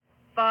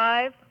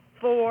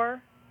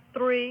4,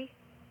 3,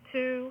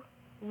 2,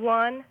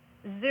 1,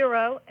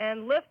 0,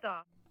 and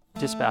liftoff.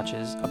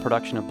 Dispatches, a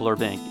production of Blurb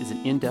Inc., is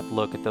an in-depth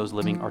look at those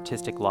living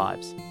artistic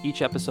lives.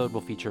 Each episode will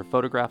feature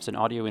photographs and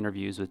audio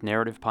interviews with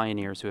narrative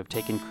pioneers who have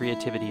taken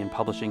creativity and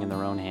publishing in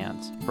their own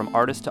hands. From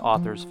artists to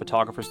authors,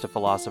 photographers to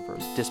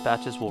philosophers,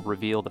 Dispatches will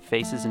reveal the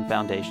faces and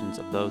foundations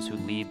of those who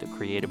lead the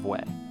creative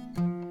way.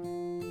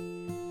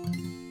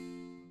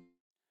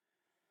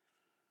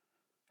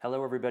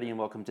 Hello, everybody, and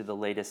welcome to the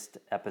latest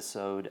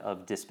episode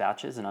of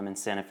Dispatches. And I'm in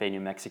Santa Fe, New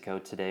Mexico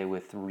today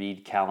with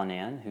Reed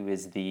Callanan, who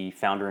is the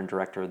founder and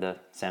director of the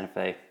Santa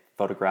Fe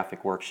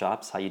Photographic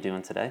Workshops. How you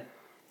doing today?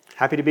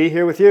 Happy to be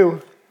here with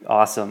you.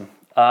 Awesome.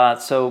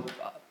 So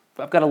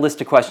I've got a list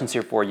of questions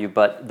here for you,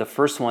 but the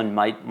first one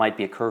might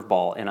be a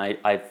curveball. And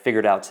I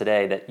figured out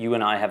today that you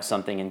and I have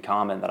something in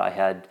common that I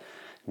had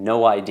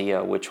no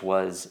idea, which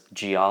was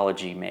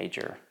geology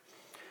major.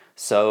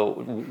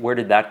 So where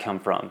did that come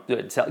from?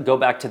 Go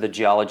back to the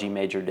geology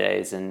major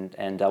days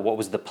and what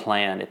was the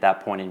plan at that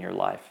point in your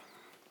life?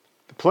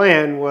 The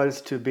plan was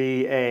to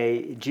be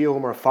a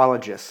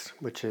geomorphologist,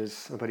 which is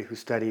somebody who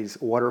studies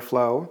water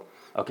flow.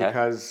 Okay.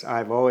 Because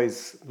I've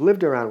always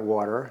lived around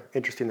water.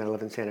 Interesting that I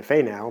live in Santa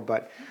Fe now,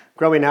 but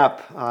growing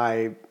up,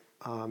 I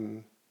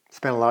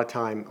spent a lot of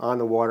time on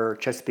the water,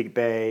 Chesapeake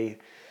Bay,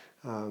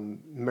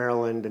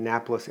 Maryland,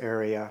 Annapolis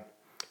area,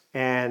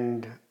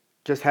 and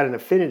just had an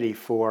affinity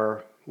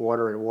for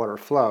water and water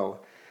flow.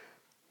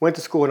 Went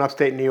to school in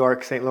upstate New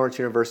York, St. Lawrence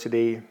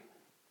University,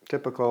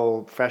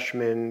 typical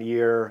freshman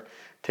year,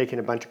 taking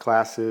a bunch of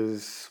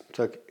classes,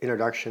 took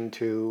introduction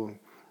to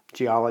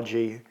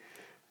geology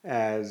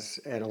as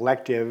an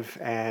elective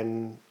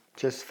and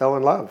just fell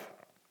in love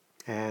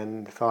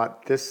and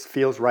thought, this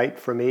feels right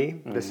for me.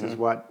 Mm-hmm. This is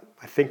what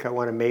I think I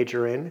want to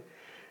major in.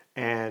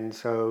 And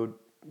so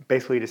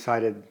basically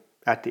decided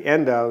at the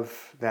end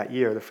of that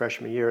year, the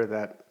freshman year,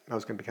 that I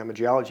was going to become a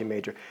geology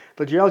major.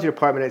 The geology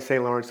department at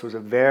St. Lawrence was a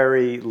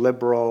very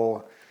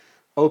liberal,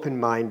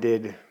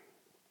 open-minded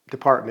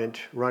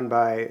department run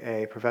by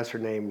a professor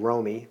named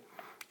Romy.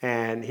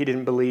 And he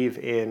didn't believe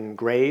in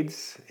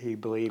grades. He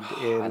believed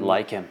in I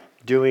like him.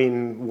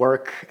 Doing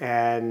work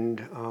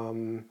and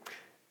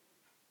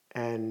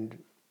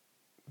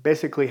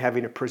basically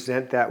having to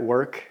present that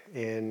work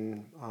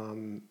in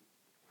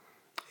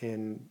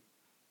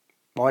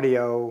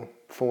audio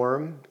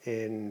form,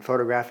 in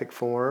photographic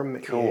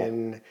form, cool.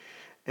 In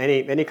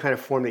any kind of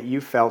form that you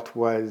felt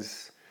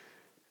was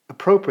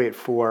appropriate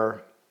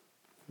for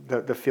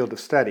the field of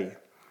study.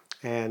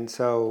 And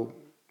so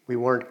we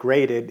weren't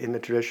graded in the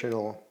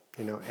traditional,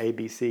 A,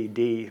 B, C,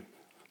 D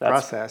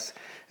process.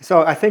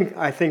 So I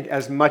think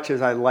as much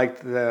as I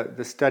liked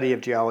the study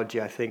of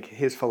geology, I think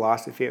his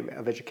philosophy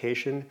of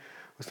education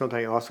was something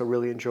I also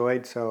really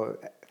enjoyed. So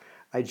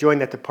I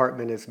joined that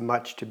department as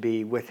much to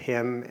be with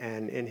him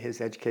and in his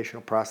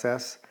educational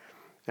process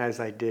as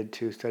I did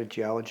to study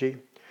geology.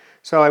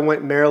 So I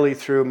went merrily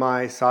through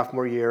my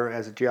sophomore year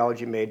as a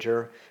geology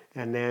major,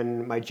 and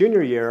then my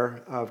junior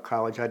year of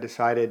college I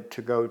decided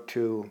to go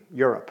to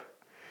Europe.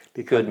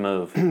 Good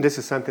move. This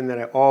is something that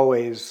I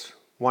always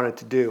wanted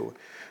to do.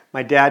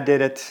 My dad did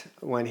it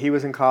when he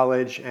was in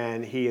college,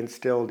 and he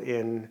instilled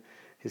in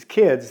his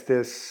kids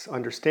this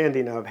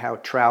understanding of how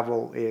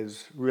travel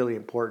is really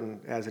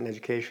important as an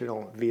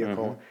educational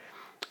vehicle.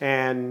 Mm-hmm.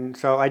 And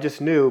so I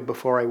just knew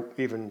before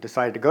I even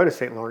decided to go to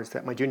St. Lawrence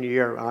that my junior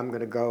year I'm going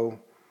to go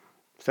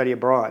study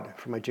abroad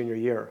for my junior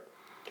year.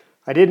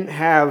 I didn't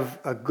have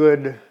a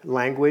good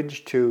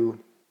language to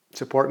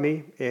support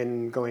me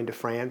in going to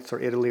France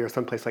or Italy or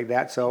someplace like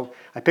that, so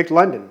I picked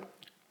London.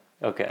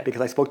 Okay.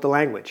 Because I spoke the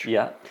language.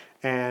 Yeah.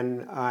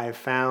 And I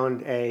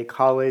found a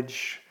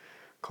college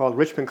called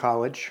Richmond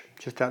College,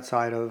 just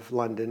outside of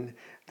London,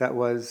 that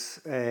was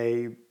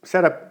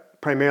set up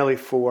primarily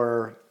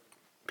for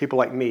people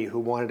like me who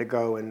wanted to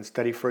go and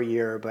study for a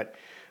year, but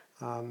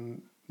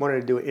wanted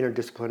to do an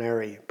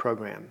interdisciplinary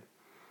program.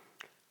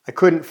 I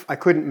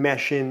couldn't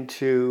mesh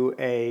into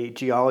a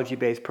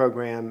geology-based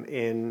program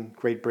in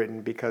Great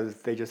Britain because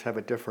they just have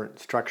a different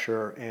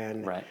structure,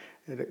 and right.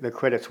 the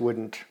credits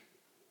wouldn't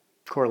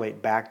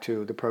correlate back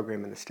to the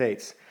program in the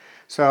States.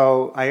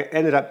 So I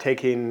ended up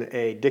taking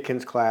a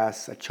Dickens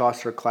class, a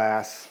Chaucer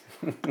class,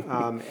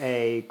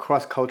 a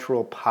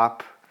cross-cultural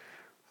pop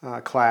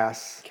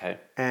class, okay.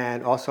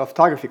 And also a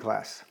photography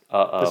class.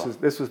 Uh-oh.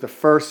 This was the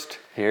first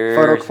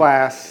photo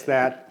class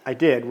that I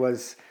did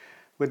was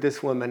with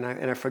this woman,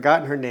 and I've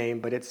forgotten her name,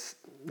 but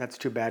that's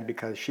too bad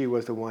because she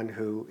was the one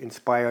who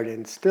inspired and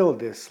instilled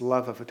this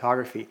love of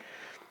photography.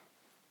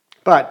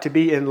 But to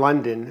be in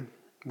London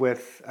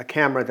with a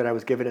camera that I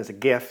was given as a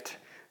gift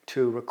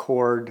to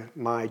record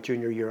my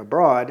junior year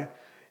abroad.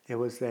 It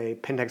was a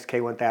Pentax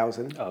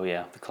K1000. Oh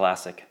yeah, the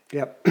classic.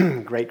 Yep,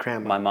 great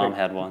camera. My mom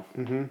had one.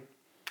 Mm-hmm.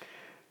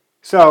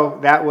 So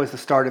that was the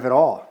start of it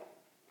all.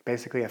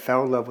 Basically, I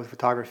fell in love with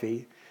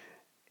photography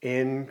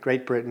in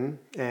Great Britain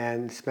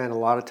and spent a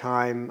lot of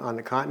time on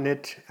the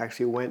continent.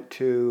 Actually went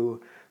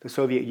to the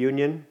Soviet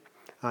Union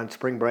on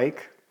spring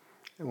break.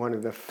 one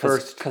of the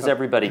first. Because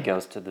everybody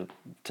goes to the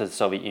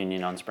Soviet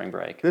Union on spring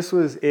break. This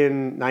was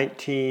in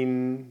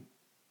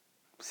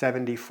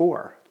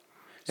 1974.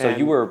 So And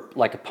you were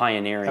like a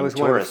pioneering I was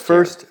tourist one of the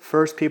here.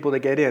 first people to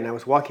get in. I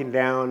was walking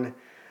down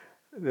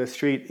the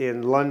street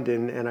in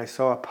London, and I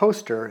saw a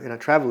poster in a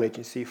travel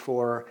agency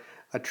for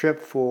a trip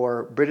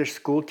for British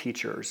school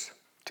teachers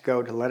to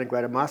go to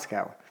Leningrad and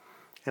Moscow.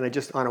 And I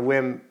just, on a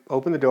whim,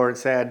 opened the door and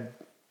said,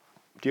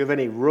 "Do you have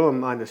any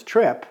room on this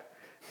trip?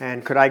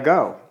 And could I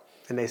go?"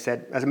 And they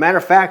said, "As a matter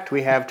of fact,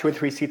 we have 2 or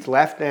 3 seats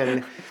left,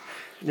 and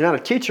you're not a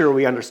teacher,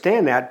 we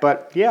understand that,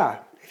 but yeah,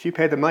 if you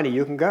pay the money,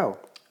 you can go."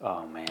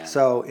 Oh, man.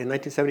 So in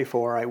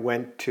 1974, I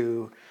went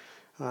to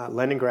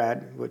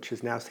Leningrad, which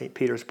is now St.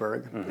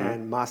 Petersburg,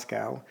 and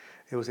Moscow.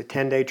 It was a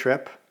 10-day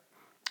trip,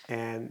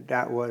 and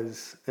that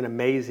was an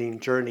amazing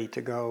journey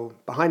to go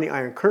behind the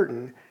Iron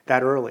Curtain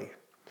that early.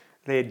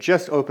 They had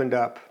just opened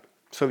up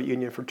Soviet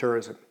Union for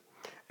tourism,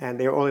 and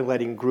they were only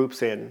letting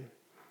groups in,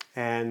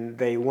 and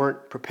they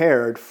weren't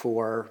prepared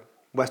for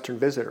Western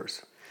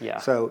visitors. Yeah.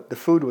 So the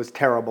food was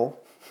terrible,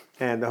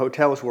 and the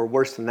hotels were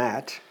worse than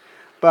that.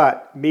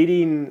 But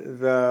meeting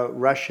the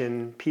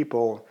Russian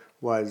people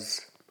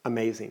was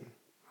amazing.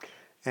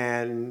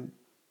 And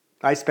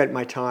I spent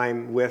my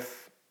time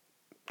with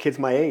kids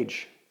my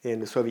age in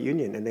the Soviet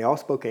Union, and they all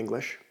spoke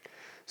English.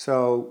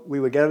 So we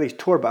would get on these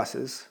tour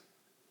buses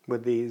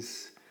with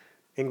these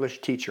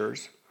English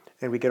teachers,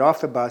 and we'd get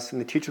off the bus,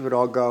 and the teachers would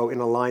all go in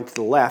a line to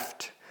the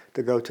left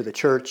to go to the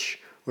church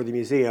or the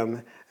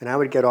museum, and I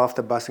would get off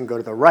the bus and go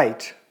to the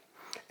right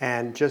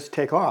and just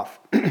take off.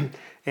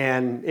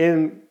 And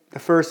in the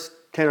first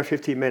 10 or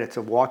 15 minutes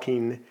of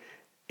walking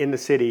in the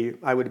city,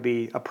 I would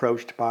be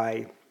approached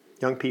by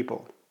young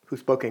people who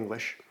spoke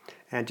English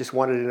and just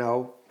wanted to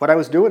know what I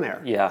was doing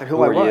there Yeah, and who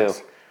who I are was.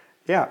 you?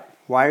 Yeah,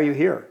 why are you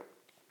here?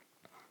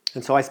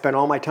 And so I spent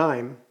all my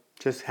time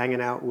just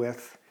hanging out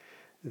with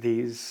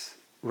these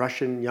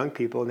Russian young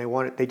people,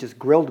 and they just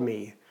grilled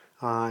me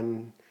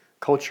on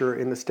culture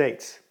in the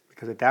States,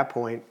 because at that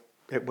point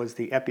it was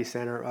the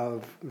epicenter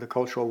of the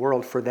cultural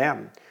world for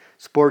them.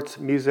 Sports,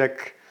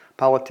 music,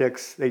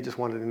 politics, they just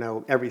wanted to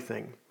know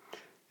everything.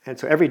 And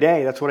so every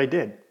day, that's what I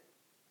did.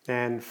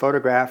 And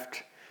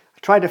photographed. I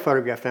tried to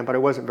photograph them, but I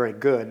wasn't very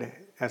good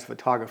as a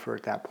photographer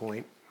at that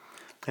point.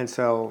 And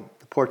so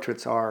the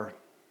portraits are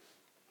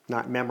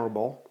not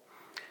memorable.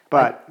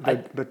 But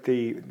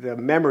the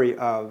memory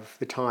of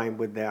the time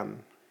with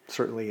them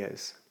certainly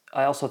is.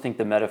 I also think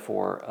the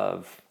metaphor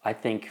of, I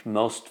think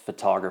most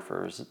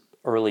photographers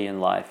early in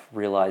life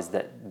realize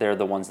that they're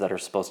the ones that are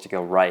supposed to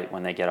go right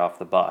when they get off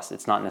the bus.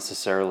 It's not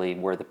necessarily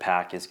where the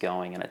pack is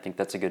going, and I think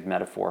that's a good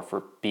metaphor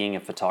for being a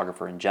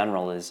photographer in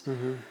general is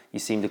you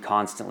seem to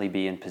constantly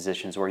be in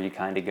positions where you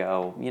kind of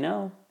go,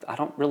 I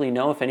don't really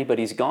know if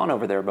anybody's gone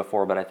over there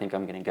before, but I think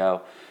I'm going to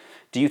go.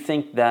 Do you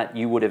think that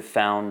you would have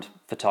found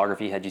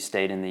photography had you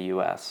stayed in the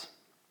U.S.?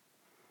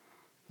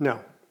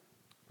 No.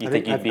 I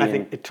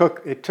think it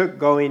took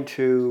going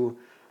to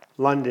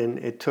London,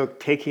 it took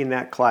taking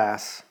that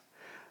class.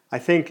 I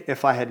think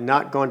if I had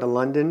not gone to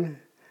London,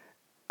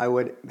 I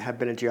would have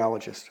been a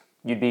geologist.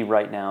 You'd be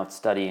right now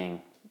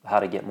studying how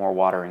to get more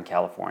water in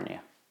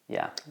California.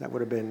 Yeah. That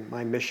would have been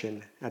my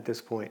mission at this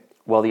point.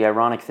 Well, the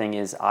ironic thing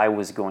is I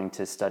was going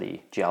to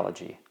study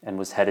geology and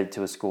was headed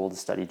to a school to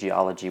study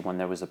geology when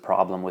there was a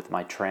problem with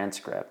my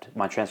transcript.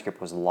 My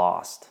transcript was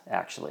lost,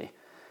 actually.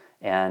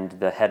 And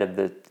the head of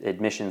the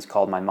admissions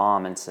called my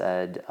mom and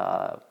said,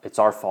 it's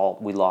our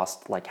fault. We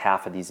lost like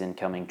half of these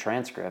incoming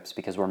transcripts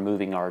because we're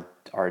moving our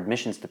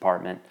admissions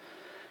department.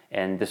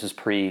 And this was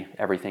pre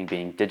everything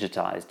being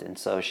digitized. And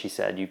so she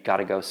said, you've got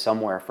to go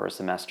somewhere for a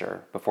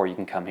semester before you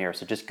can come here.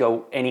 So just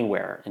go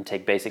anywhere and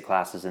take basic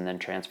classes and then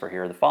transfer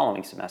here the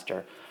following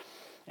semester.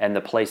 And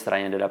the place that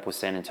I ended up was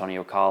San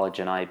Antonio College.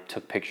 And I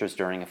took pictures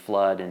during a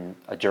flood, and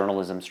a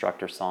journalism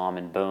instructor saw them,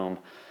 and boom.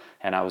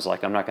 And I was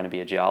like, I'm not going to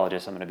be a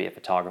geologist, I'm going to be a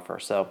photographer.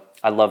 So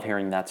I love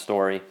hearing that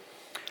story.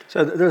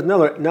 So there's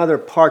another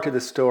part to the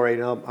story,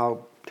 and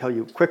I'll tell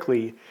you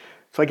quickly.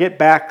 So I get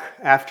back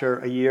after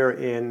a year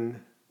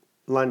in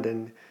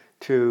London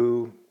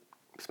to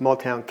small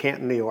town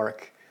Canton, New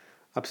York,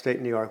 upstate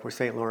New York, where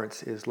St.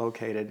 Lawrence is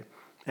located.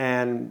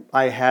 And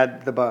I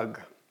had the bug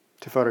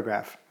to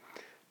photograph.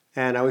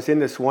 And I was in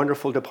this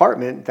wonderful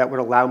department that would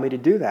allow me to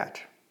do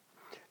that.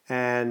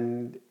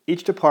 And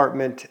each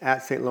department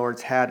at St.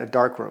 Lawrence had a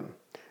darkroom.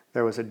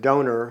 There was a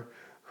donor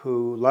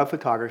who loved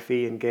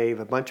photography and gave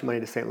a bunch of money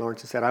to St.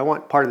 Lawrence and said, I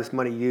want part of this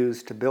money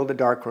used to build a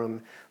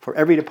darkroom for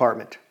every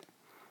department.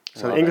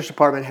 So the English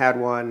department had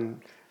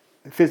one,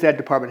 the phys ed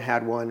department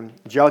had one,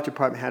 the geology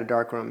department had a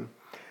darkroom.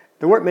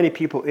 There weren't many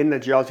people in the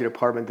geology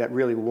department that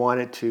really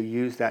wanted to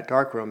use that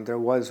darkroom. There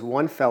was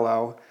one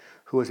fellow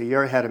who was a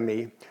year ahead of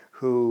me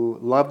who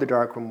loved the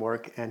darkroom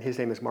work, and his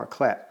name is Mark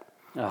Klett.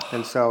 Oh.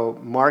 And so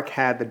Mark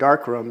had the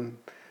darkroom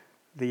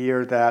the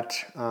year that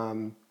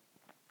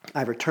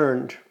I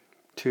returned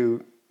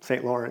to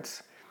St.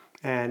 Lawrence,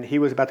 and he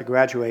was about to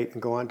graduate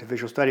and go on to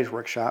visual studies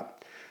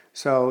workshop.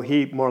 So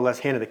he more or less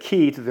handed the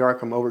key to the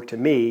darkroom over to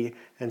me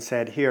and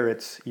said, here,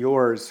 it's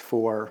yours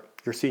for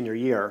your senior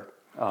year.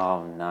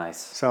 Oh, nice.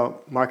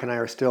 So Mark and I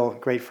are still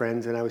great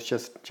friends, and I was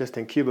just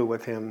in Cuba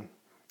with him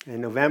in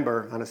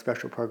November on a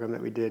special program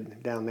that we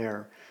did down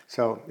there.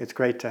 So it's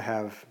great to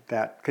have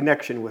that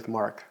connection with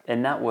Mark.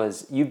 And that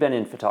was, you've been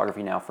in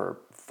photography now for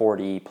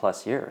 40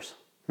 plus years.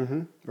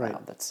 Right.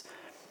 Wow, that's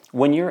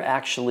when you're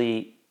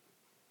actually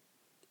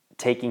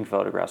taking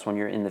photographs, when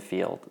you're in the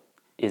field,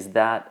 is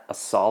that a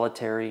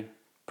solitary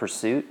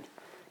pursuit?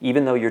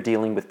 Even though you're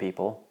dealing with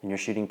people and you're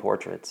shooting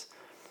portraits,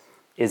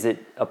 is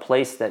it a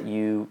place that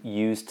you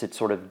use to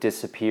sort of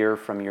disappear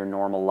from your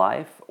normal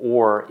life?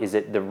 Or is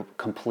it the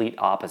complete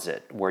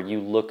opposite, where you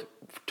look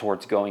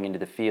towards going into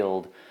the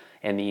field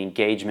and the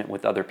engagement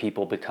with other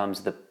people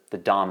becomes the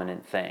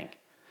dominant thing?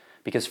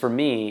 Because for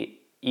me,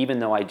 even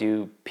though I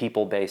do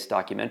people-based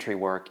documentary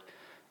work,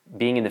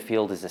 being in the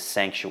field is a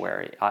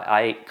sanctuary.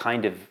 I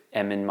kind of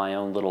am in my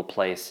own little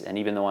place, and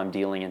even though I'm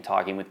dealing and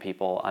talking with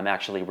people, I'm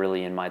actually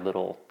really in my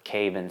little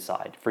cave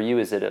inside. For you,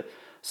 is it a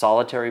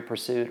solitary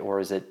pursuit,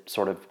 or is it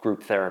sort of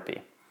group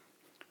therapy?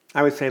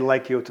 I would say,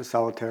 like you, it's a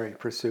solitary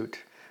pursuit.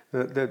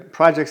 The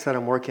projects that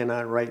I'm working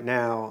on right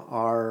now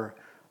are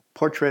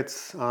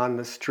portraits on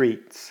the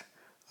streets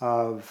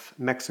of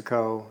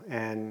Mexico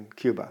and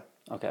Cuba.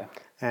 Okay.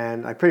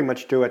 And I pretty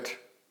much do it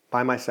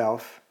by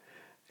myself.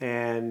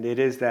 And it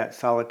is that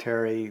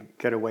solitary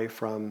get away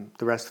from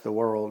the rest of the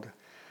world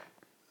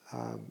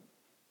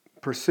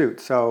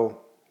pursuit. So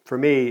for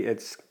me,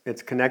 it's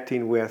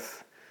connecting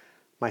with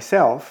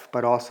myself,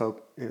 but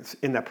also it's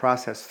in that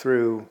process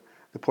through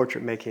the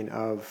portrait making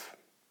of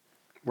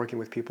working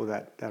with people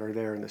that are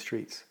there in the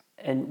streets.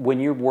 And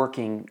when you're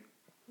working,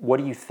 what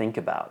do you think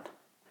about?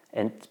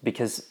 And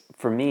because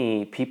for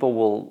me, people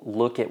will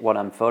look at what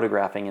I'm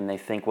photographing and they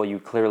think, well,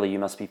 you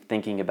must be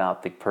thinking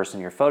about the person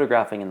you're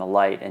photographing and the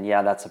light, and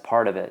yeah, that's a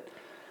part of it.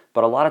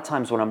 But a lot of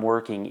times when I'm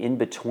working in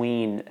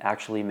between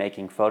actually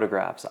making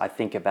photographs, I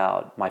think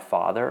about my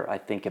father, I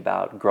think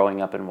about growing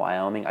up in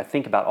Wyoming, I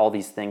think about all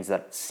these things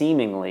that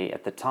seemingly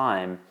at the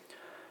time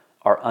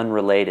are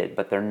unrelated,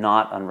 but they're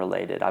not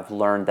unrelated. I've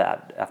learned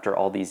that after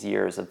all these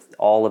years of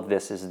all of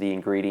this is the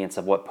ingredients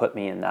of what put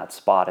me in that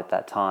spot at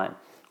that time.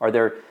 Are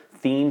there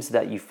themes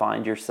that you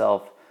find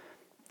yourself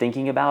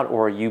thinking about,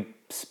 or are you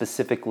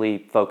specifically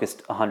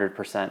focused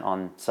 100%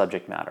 on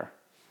subject matter?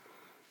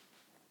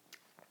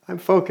 I'm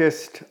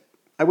focused,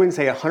 I wouldn't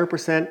say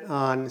 100%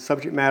 on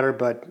subject matter,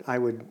 but I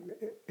would,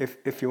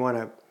 if you want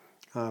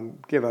to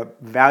give a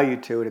value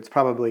to it, it's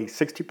probably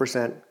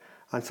 60%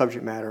 on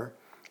subject matter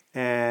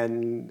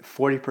and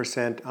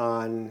 40%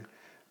 on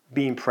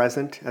being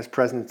present as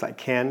I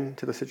can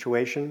to the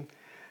situation.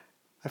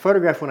 I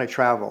photograph when I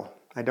travel.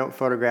 I don't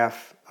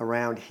photograph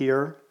around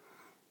here,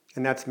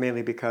 and that's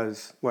mainly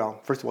because, well,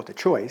 first of all, it's a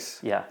choice.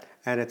 Yeah.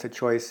 And it's a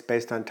choice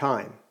based on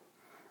time.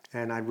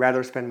 And I'd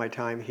rather spend my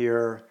time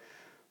here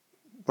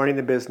running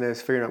the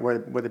business, figuring out where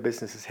the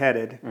business is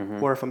headed,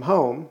 or if I'm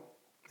home,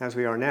 as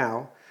we are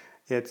now,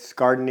 it's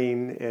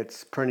gardening,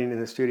 it's printing in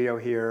the studio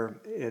here,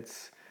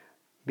 it's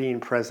being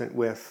present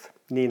with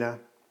Nina,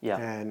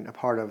 and a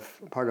part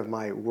of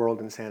my world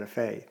in Santa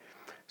Fe.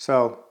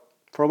 So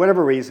for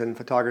whatever reason,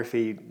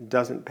 photography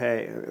doesn't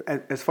pay,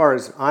 as far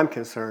as I'm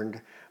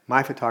concerned,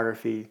 my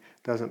photography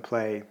doesn't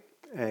play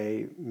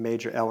a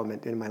major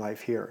element in my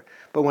life here.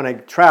 But when I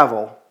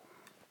travel,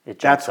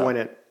 that's when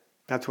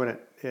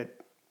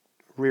it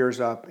rears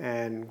up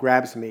and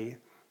grabs me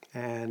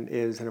and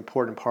is an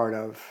important part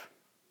of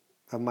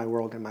my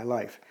world and my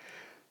life.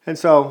 And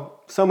so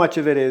much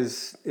of it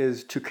is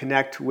to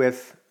connect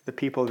with the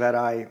people that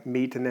I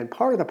meet, and then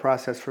part of the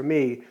process for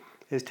me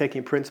is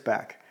taking prints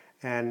back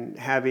and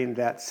having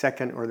that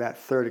second or that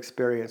third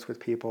experience with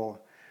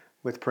people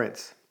with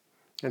prints.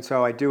 And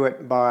so I do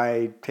it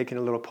by taking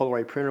a little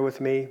Polaroid printer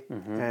with me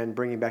and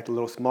bringing back the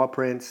little small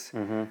prints.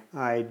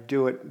 I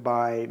do it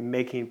by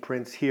making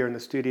prints here in the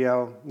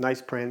studio,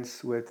 nice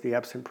prints with the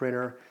Epson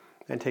printer,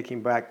 and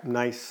taking back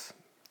nice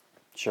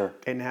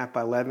 8.5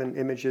 by 11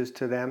 images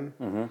to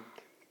them.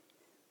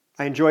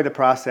 I enjoy the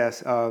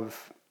process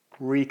of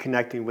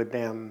reconnecting with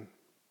them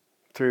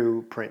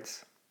through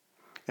prints.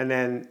 And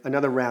then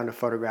another round of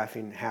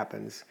photographing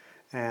happens.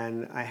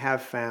 And I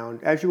have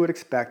found, as you would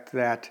expect,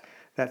 that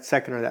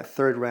second or that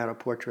third round of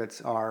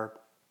portraits are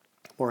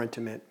more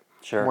intimate,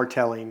 more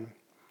telling,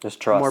 there's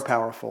trust, more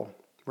powerful.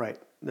 Right.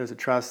 There's a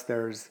trust.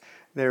 There's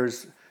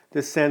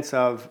this sense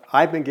of,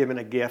 I've been given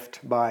a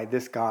gift by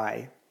this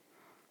guy,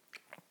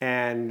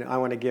 and I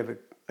want to give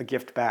a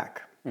gift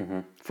back.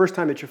 First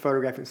time that you're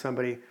photographing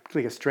somebody,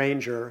 particularly a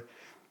stranger,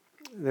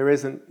 there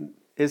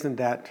isn't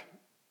that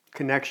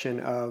connection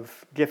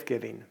of gift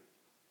giving.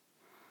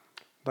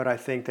 But I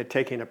think that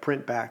taking a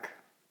print back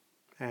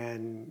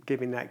and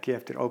giving that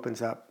gift, it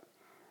opens up,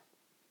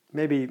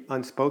 maybe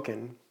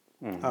unspoken,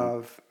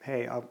 of,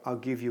 hey, I'll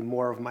give you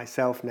more of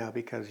myself now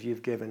because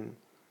you've given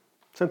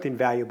something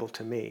valuable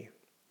to me.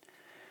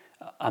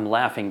 I'm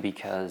laughing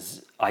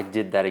because I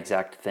did that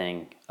exact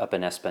thing up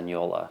in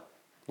Espanola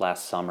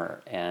last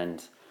summer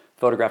and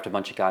photographed a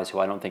bunch of guys who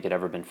I don't think had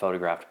ever been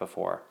photographed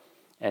before.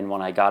 And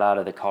when I got out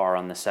of the car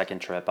on the second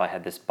trip, I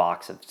had this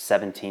box of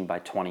 17 by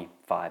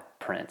 25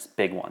 prints,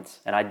 big ones.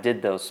 And I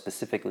did those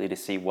specifically to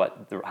see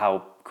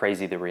how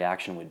crazy the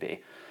reaction would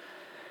be.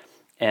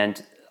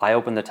 And I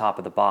opened the top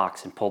of the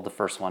box and pulled the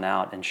first one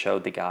out and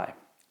showed the guy.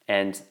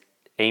 And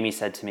Amy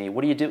said to me,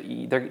 "What do you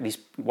do?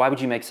 Why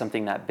would you make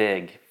something that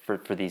big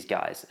for these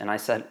guys?" And I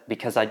said,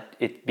 because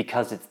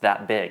it's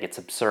that big. It's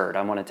absurd.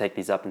 I want to take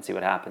these up and see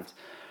what happens."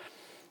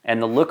 And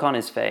the look on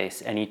his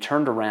face, and he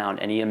turned around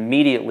and he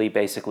immediately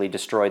basically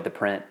destroyed the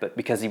print. But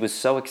because he was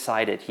so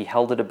excited, he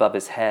held it above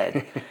his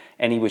head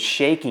and he was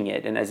shaking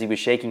it. And as he was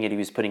shaking it, he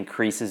was putting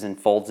creases and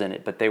folds in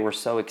it. But they were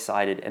so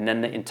excited. And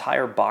then the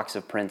entire box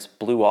of prints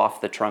blew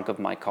off the trunk of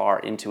my car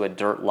into a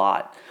dirt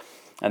lot,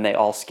 and they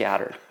all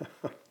scattered.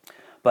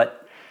 But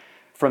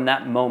from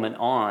that moment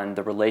on,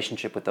 the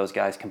relationship with those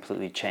guys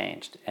completely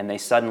changed. And they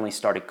suddenly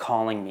started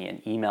calling me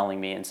and emailing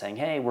me and saying,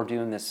 "Hey, we're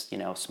doing this,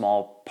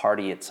 small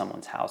party at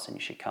someone's house and you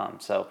should come."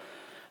 So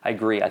I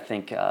agree. I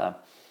think the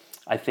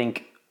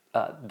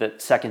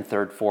second,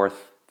 third,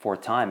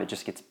 fourth time, it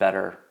just gets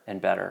better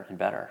and better and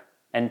better.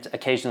 And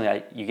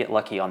occasionally you get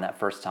lucky on that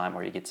first time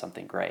where you get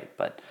something great.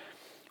 But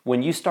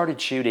when you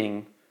started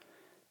shooting,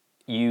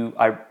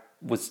 I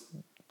was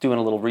doing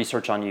a little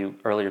research on you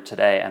earlier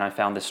today, and I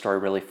found this story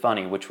really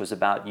funny, which was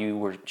about you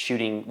were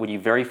shooting, when you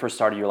very first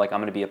started, you were like, "I'm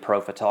going to be a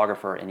pro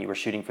photographer," and you were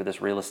shooting for this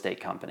real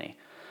estate company.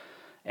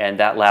 And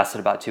that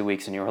lasted about 2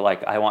 weeks, and you were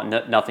like, "I want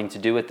nothing to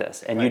do with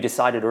this." And right. You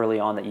decided early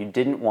on that you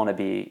didn't want to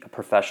be a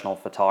professional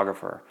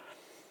photographer.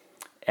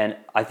 And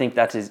I think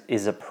that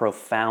is a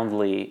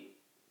profoundly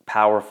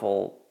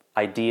powerful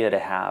idea to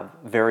have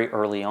very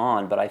early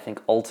on, but I think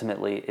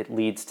ultimately it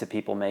leads to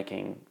people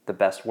making the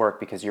best work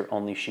because you're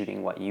only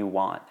shooting what you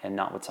want and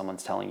not what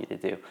someone's telling you to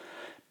do.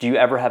 Do you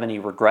ever have any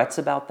regrets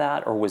about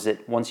that, or was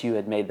it once you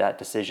had made that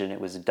decision,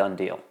 it was a done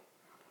deal?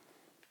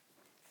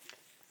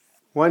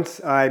 Once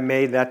I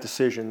made that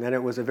decision, then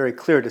it was a very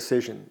clear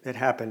decision. It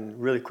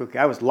happened really quickly.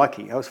 I was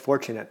lucky. I was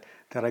fortunate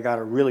that I got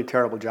a really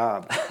terrible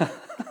job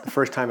the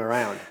first time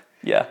around.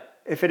 Yeah.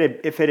 If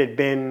it had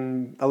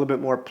been a little bit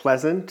more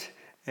pleasant,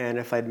 and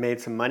if I'd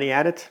made some money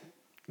at it,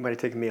 it might have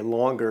taken me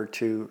longer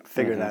to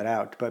figure that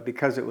out. But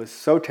because it was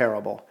so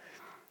terrible,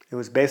 it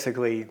was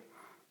basically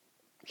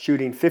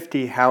shooting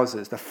 50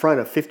 houses, the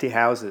front of 50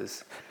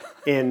 houses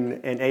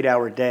in an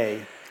 8-hour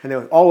day. And they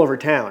were all over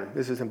town.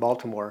 This is in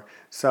Baltimore.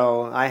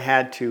 So I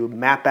had to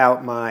map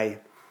out my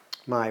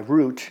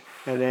route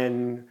and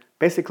then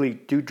basically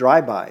do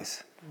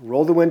drive-bys.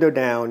 Roll the window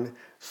down,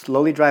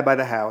 slowly drive by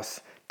the house,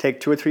 take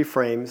 2 or 3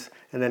 frames,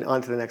 and then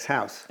on to the next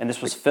house. And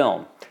this was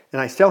film? And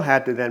I still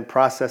had to then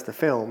process the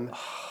film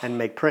and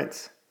make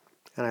prints.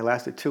 And I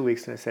lasted 2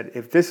 weeks, and I said,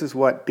 if this is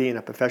what being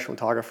a professional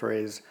photographer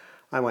is,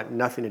 I want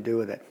nothing to do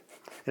with it.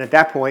 And at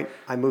that point,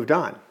 I moved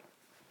on.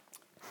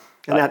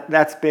 And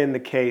that's been the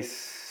case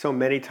so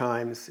many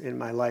times in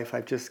my life.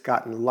 I've just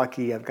gotten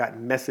lucky. I've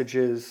gotten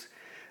messages,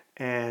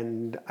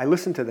 and I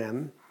listen to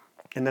them,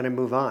 and then I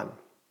move on.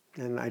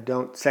 And I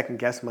don't second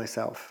guess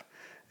myself,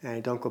 and I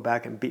don't go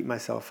back and beat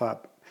myself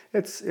up.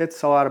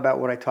 It's a lot about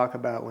what I talk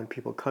about when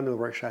people come to the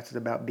workshops. It's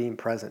about being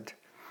present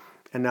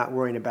and not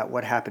worrying about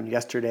what happened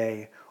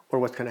yesterday or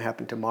what's going to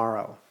happen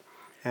tomorrow.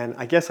 And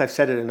I guess I've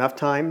said it enough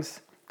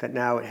times that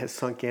now it has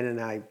sunk in and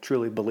I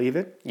truly believe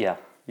it. Yeah.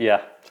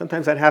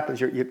 Sometimes that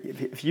happens.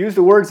 If you use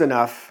the words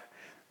enough,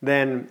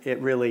 then it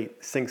really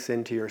sinks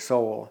into your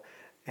soul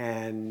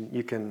and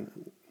you can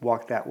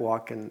walk that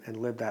walk and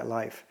live that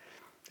life.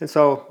 And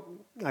so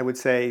I would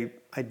say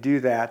I do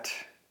that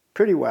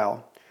pretty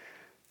well.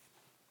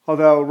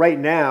 Although right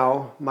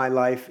now, my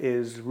life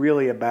is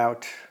really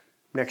about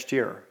next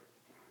year,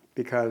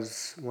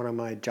 because one of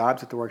my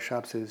jobs at the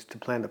workshops is to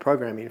plan the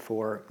programming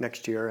for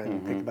next year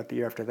and think about the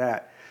year after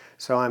that.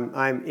 So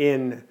I'm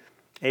in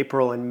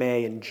April and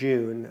May and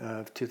June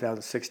of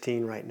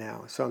 2016 right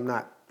now. So I'm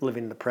not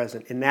living in the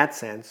present in that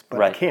sense,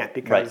 but I can't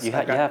because you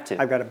have to.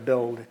 I've got to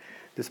build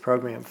this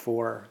program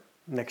for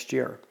next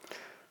year.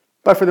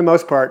 But for the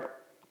most part,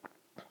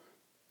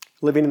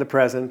 living in the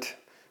present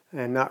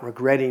and not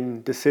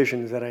regretting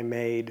decisions that I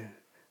made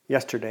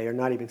yesterday or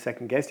not even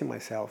second guessing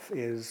myself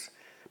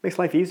makes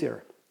life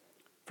easier.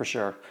 For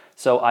sure.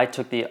 So I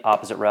took the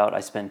opposite route. I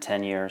spent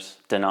 10 years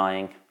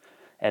denying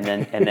and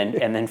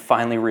then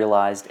finally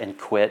realized and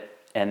quit,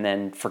 and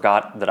then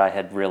forgot that I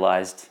had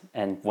realized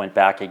and went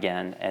back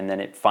again, and then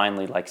it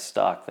finally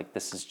stuck.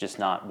 This is just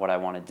not what I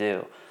want to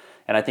do.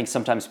 And I think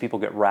sometimes people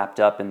get wrapped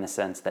up in the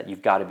sense that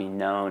you've got to be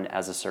known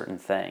as a certain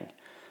thing.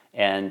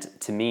 And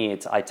to me,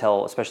 I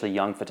tell especially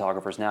young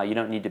photographers now, you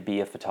don't need to be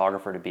a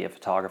photographer to be a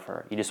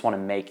photographer. You just want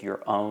to make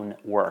your own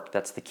work.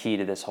 That's the key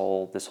to this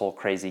whole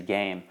crazy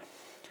game.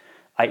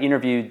 I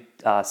interviewed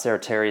Sarah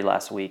Terry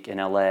last week in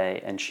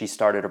LA, and she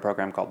started a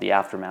program called the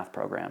Aftermath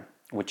Program,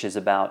 which is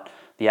about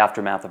the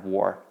aftermath of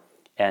war.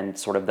 And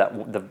sort of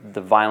that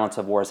the violence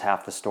of war is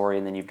half the story,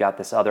 and then you've got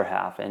this other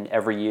half. And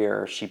every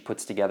year she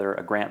puts together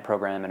a grant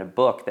program and a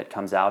book that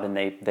comes out, and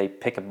they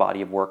pick a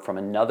body of work from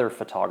another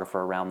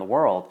photographer around the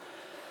world.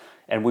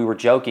 And we were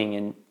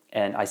joking,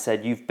 and I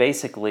said, you've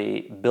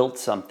basically built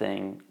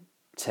something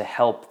to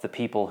help the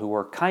people who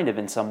were kind of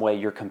in some way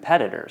your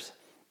competitors,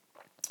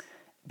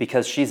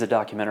 because she's a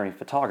documentary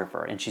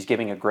photographer and she's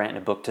giving a grant and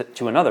a book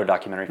to another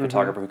documentary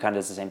photographer who kind of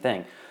does the same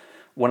thing.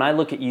 When I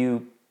look at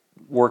you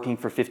working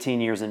for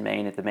 15 years in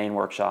Maine at the Maine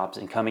workshops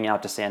and coming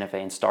out to Santa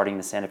Fe and starting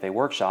the Santa Fe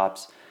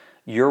workshops,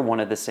 you're one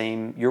of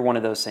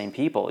those same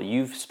people.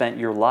 You've spent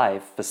your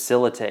life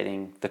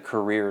facilitating the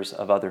careers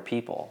of other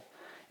people.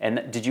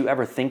 And did you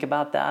ever think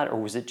about that, or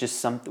was it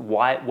just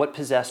what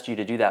possessed you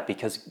to do that?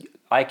 Because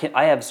I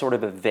have sort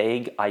of a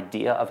vague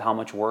idea of how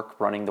much work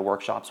running the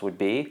workshops would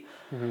be,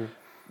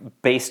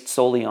 based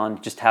solely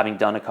on just having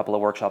done a couple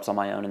of workshops on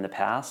my own in the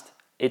past.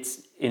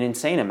 It's an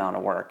insane amount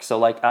of work. So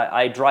like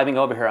I driving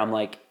over here, I'm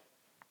like,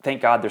 thank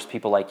God there's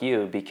people like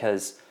you,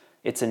 because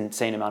it's an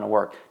insane amount of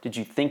work. Did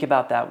you think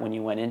about that when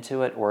you went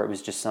into it, or it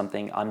was just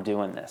something, I'm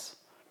doing this?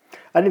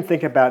 I didn't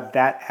think about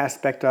that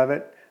aspect of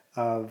it,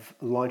 of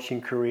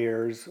launching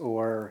careers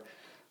or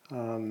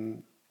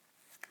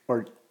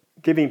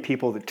giving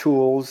people the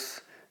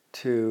tools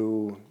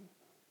to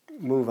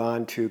move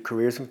on to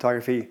careers in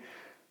photography.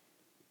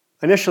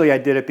 Initially, I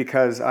did it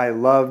because I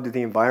loved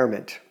the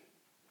environment.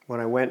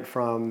 When I went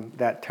from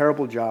that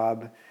terrible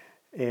job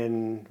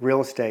in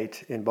real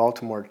estate in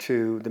Baltimore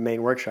to the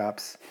Maine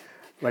workshops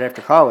right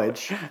after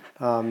college,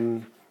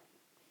 the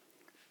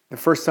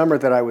first summer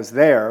that I was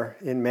there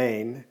in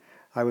Maine,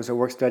 I was a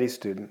work-study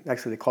student.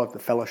 Actually, they call it the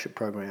fellowship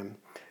program.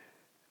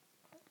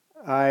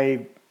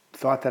 I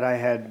thought that I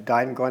had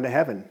died and gone to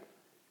heaven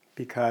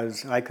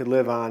because I could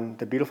live on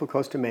the beautiful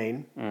coast of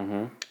Maine,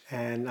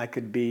 and I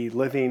could be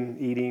living,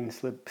 eating,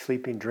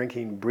 sleeping,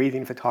 drinking,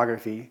 breathing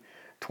photography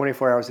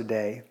 24 hours a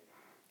day.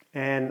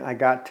 And I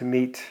got to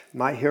meet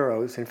my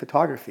heroes in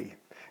photography.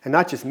 And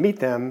not just meet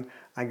them,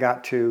 I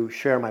got to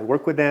share my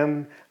work with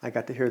them. I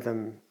got to hear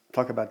them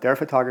talk about their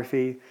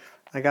photography.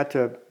 I got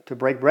to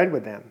break bread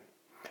with them.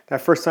 That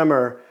first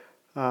summer,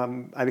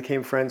 I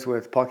became friends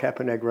with Paul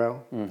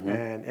Caponegro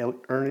and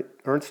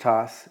Ernst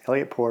Haas,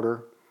 Elliot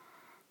Porter,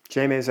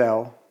 Jay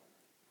Maisel.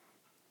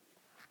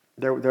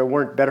 There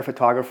weren't better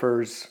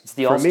photographers It's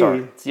the for all-star.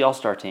 me. It's the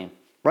all-star team.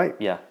 Right.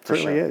 Yeah, for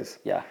certainly sure. is.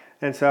 Yeah.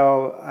 And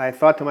so I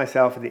thought to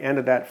myself at the end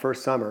of that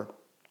first summer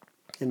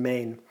in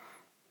Maine,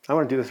 I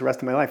want to do this the rest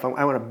of my life.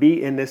 I want to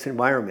be in this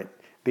environment,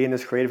 be in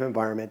this creative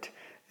environment,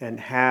 and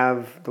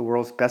have the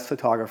world's best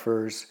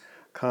photographers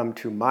come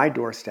to my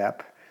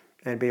doorstep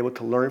and be able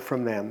to learn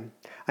from them.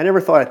 I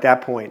never thought at that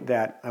point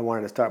that I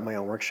wanted to start my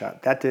own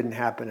workshop. That didn't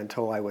happen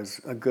until I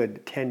was a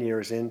good 10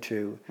 years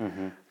into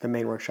the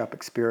Maine workshop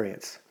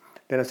experience.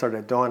 Then it started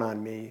to dawn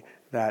on me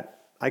that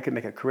I could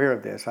make a career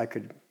of this. I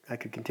could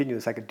continue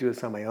this. I could do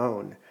this on my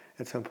own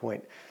at some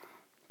point.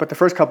 But the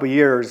first couple of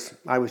years,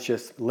 I was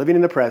just living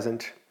in the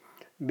present,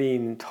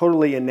 being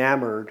totally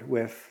enamored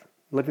with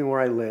living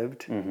where I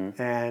lived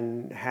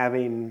and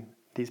having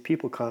these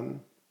people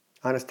come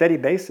on a steady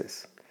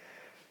basis.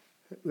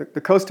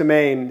 The coast of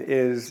Maine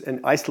is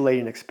an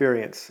isolating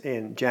experience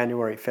in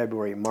January,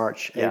 February,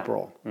 March,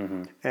 April.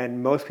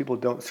 And most people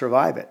don't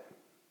survive it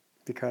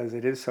because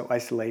it is so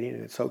isolating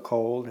and it's so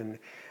cold and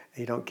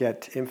you don't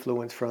get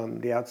influence from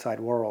the outside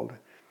world.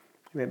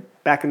 I mean,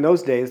 back in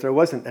those days, there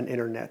wasn't an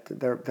internet.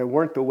 There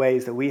weren't the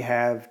ways that we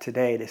have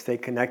today to stay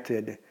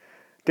connected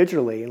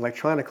digitally,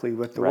 electronically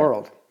with the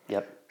world.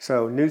 Yep.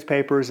 So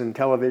newspapers and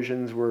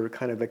televisions were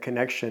kind of a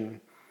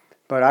connection.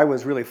 But I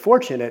was really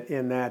fortunate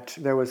in that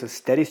there was a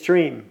steady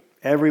stream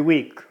every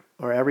week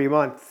or every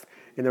month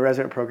in the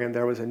resident program.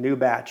 There was a new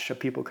batch of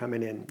people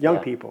coming in, young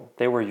people.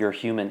 They were your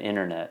human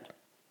internet.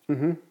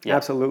 Yeah.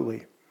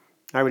 Absolutely.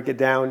 I would get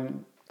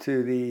down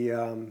to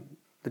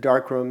the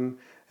dark room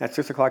at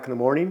 6 o'clock in the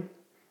morning.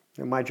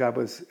 And my job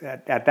was,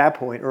 at that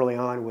point, early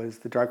on, was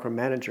the darkroom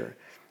manager.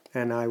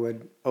 And I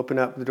would open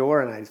up the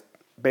door and I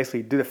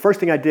basically the first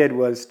thing I did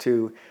was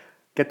to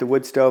get the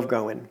wood stove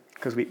going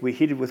because we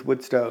heated with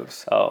wood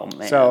stoves. Oh,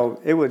 man. So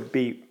it would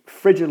be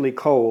frigidly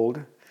cold,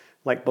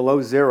 like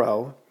below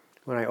zero,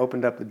 when I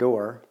opened up the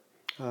door.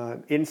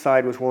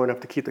 Inside was warm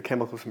enough to keep the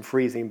chemicals from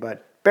freezing,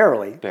 but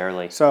barely.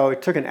 Barely. So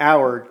it took an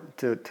hour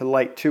to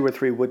light 2 or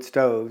 3 wood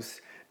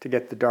stoves to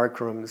get the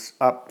darkrooms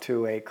up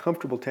to a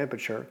comfortable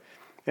temperature.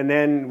 And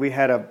then we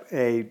had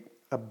a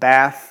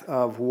bath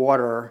of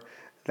water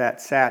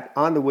that sat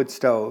on the wood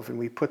stove, and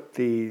we put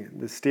the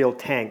steel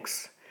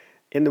tanks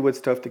in the wood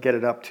stove to get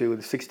it up to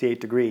the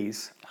 68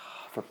 degrees.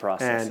 For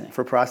processing. And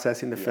for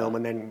processing the film,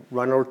 and then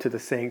run over to the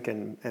sink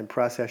and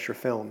process your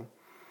film.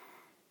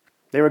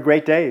 They were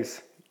great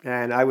days.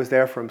 And I was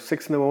there from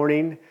 6 in the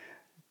morning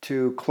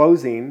to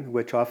closing,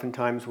 which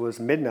oftentimes was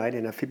midnight.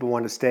 And if people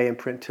wanted to stay and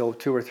print till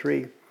 2 or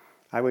 3,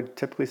 I would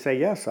typically say,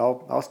 yes,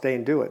 I'll stay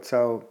and do it.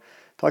 So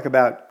talk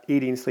about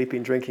eating,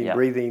 sleeping, drinking,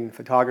 breathing,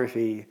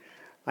 photography.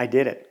 I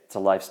did it. It's a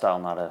lifestyle,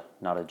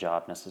 not a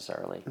job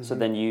necessarily. So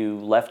then you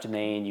left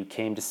Maine, you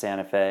came to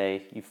Santa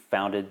Fe, you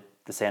founded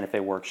the Santa Fe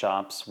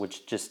workshops,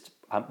 which just,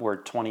 we're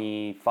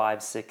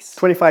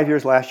 25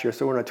 years last year,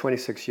 so we're in our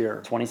 26th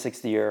year.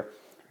 26th year.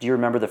 Do you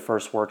remember the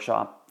first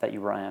workshop that you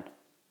ran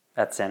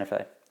at Santa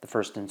Fe, the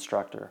first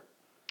instructor?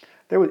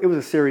 It was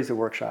a series of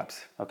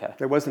workshops. Okay.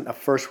 There wasn't a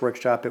first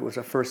workshop, it was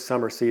a first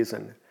summer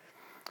season.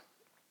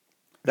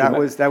 Do you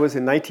That was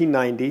in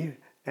 1990,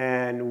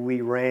 and we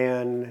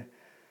ran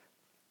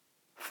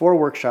 4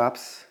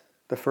 workshops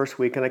the first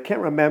week, and I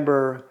can't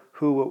remember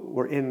who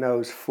were in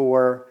those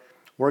 4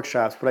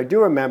 workshops, but I do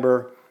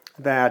remember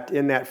that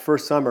in that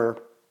first summer,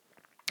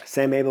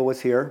 Sam Abel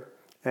was here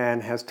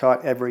and has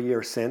taught every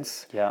year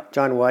since. Yeah.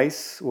 John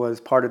Weiss was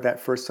part of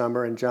that first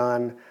summer, and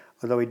John,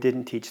 although he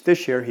didn't teach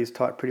this year, he's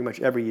taught pretty much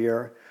every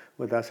year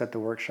with us at the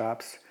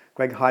workshops.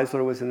 Greg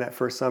Heisler was in that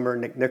first summer,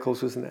 Nick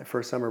Nichols was in that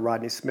first summer,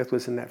 Rodney Smith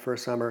was in that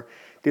first summer.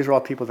 These are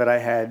all people that I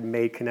had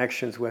made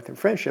connections with and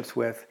friendships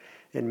with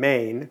in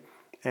Maine.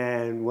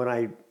 And when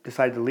I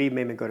decided to leave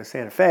Maine and go to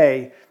Santa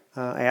Fe,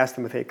 I asked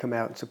them if they'd come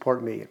out and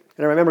support me.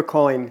 And I remember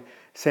calling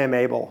Sam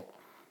Abel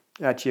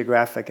at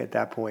Geographic at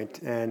that point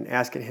and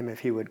asking him if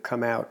he would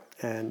come out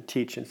and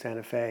teach in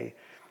Santa Fe.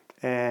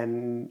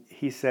 And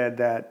he said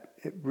that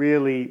it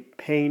really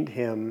pained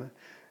him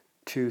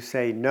to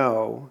say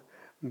no,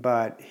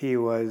 but he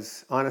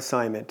was on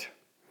assignment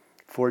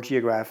for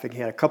Geographic. He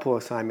had a couple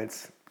of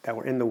assignments that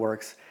were in the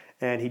works,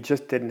 and he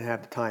just didn't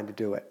have the time to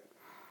do it.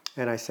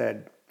 And I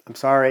said, I'm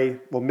sorry,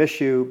 we'll miss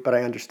you, but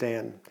I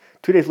understand.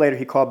 2 days later,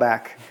 he called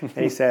back and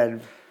he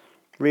said,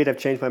 Reed, I've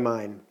changed my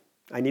mind.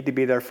 I need to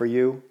be there for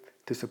you,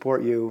 to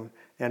support you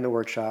and the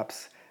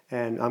workshops,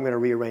 and I'm going to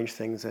rearrange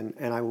things, and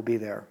I will be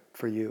there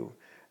for you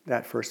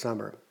that first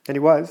summer. And he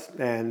was,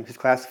 and his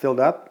class filled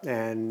up,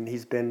 and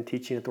he's been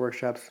teaching at the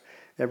workshops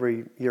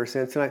every year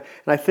since. And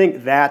I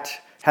think that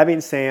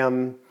having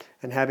Sam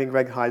and having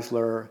Greg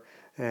Heisler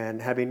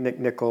and having Nick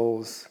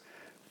Nichols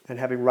and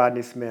having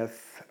Rodney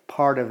Smith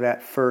part of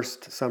that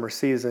first summer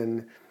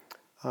season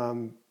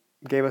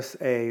gave us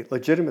a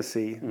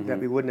legitimacy that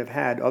we wouldn't have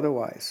had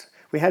otherwise.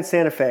 We had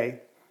Santa Fe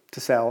to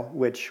sell,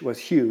 which was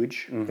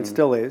huge, and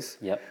still is.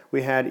 Yep.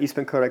 We had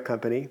Eastman Kodak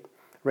Company.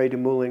 Ray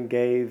DeMoulin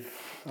gave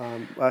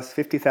us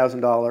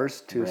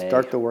 $50,000 to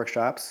start the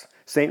workshops.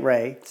 St.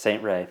 Ray.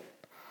 St. Ray.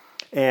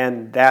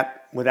 And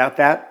without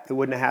that, it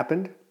wouldn't have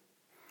happened.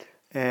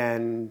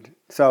 And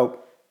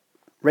so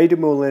Ray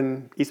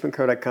DeMoulin, Eastman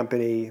Kodak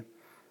Company,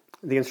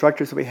 the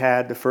instructors that we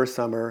had the first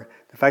summer,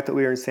 the fact that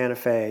we were in Santa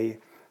Fe,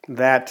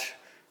 that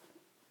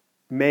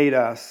made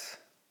us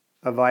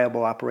a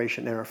viable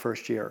operation in our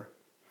first year.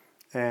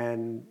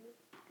 And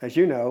as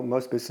you know,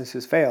 most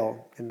businesses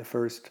fail in the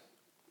first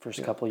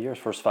couple of years,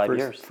 first 5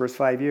 years. First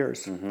 5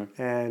 years.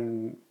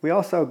 And we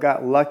also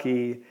got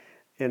lucky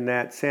in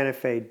that Santa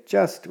Fe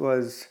just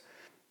was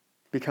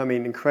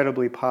becoming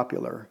incredibly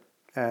popular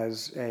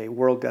as a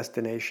world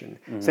destination.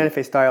 Santa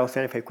Fe style,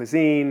 Santa Fe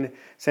cuisine.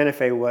 Santa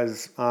Fe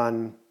was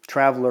on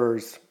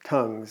travelers'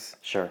 tongues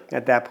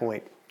at that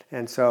point.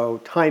 And so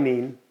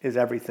timing is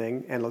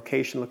everything, and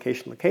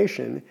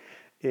location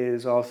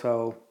is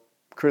also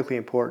critically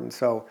important.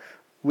 So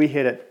we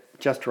hit it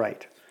just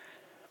right.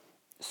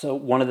 So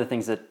one of the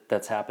things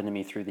that's happened to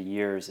me through the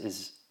years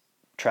is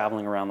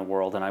traveling around the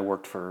world, and I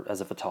worked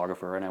as a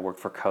photographer, and I worked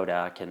for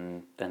Kodak,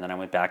 and then I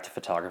went back to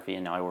photography,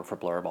 and now I work for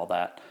Blurb, all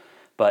that.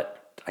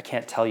 But I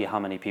can't tell you how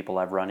many people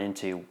I've run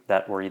into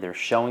that were either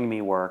showing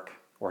me work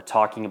or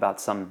talking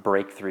about some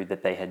breakthrough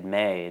that they had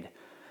made,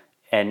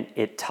 and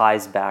it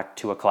ties back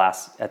to a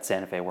class at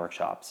Santa Fe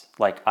workshops.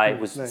 Like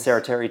nice.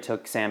 Sarah Terry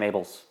took Sam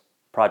Abel's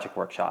project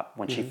workshop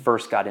when she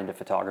first got into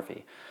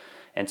photography.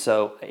 And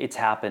so it's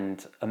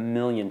happened a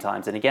million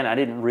times. And again, I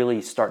didn't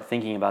really start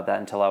thinking about that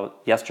until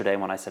yesterday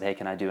when I said, hey,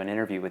 can I do an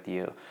interview with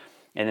you?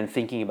 And then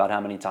thinking about how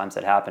many times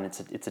that happened,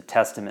 it's a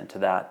testament to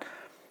that,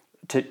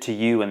 to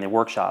you and the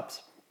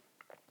workshops.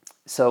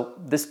 So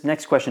this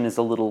next question is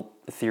a little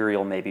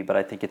ethereal maybe, but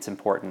I think it's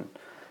important.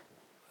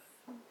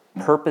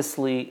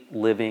 Purposely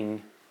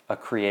living a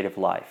creative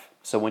life.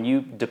 So when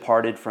you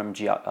departed from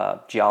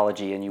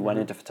geology and you went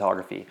into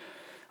photography,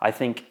 I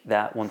think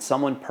that when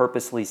someone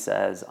purposely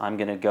says, I'm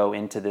going to go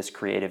into this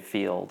creative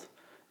field,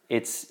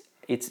 it's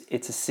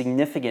a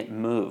significant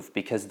move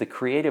because the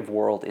creative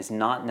world is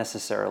not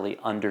necessarily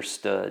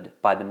understood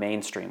by the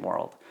mainstream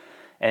world.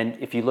 And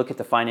if you look at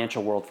the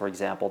financial world, for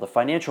example, the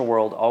financial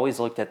world always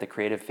looked at the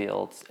creative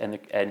fields and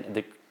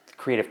the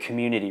creative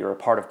community or a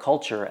part of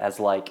culture as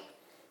like,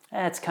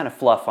 it's kind of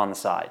fluff on the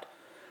side.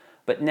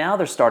 But now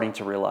they're starting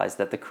to realize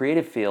that the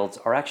creative fields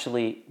are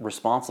actually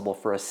responsible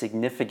for a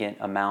significant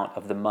amount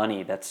of the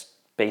money that's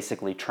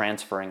basically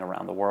transferring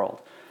around the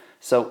world.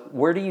 So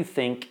where do you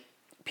think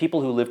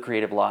people who live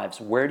creative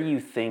lives, where do you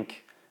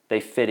think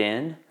they fit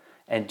in?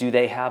 And do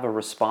they have a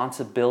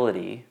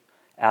responsibility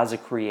as a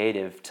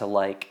creative to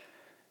like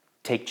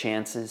take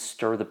chances,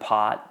 stir the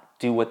pot,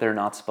 do what they're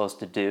not supposed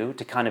to do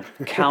to kind of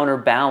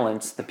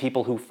counterbalance the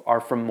people who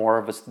are from more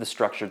of the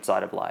structured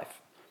side of life?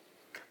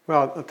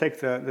 Well, I'll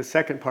take the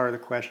second part of the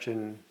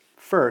question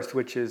first,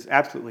 which is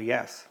absolutely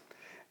yes.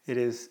 It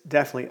is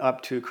definitely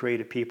up to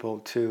creative people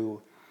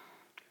to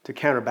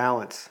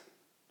counterbalance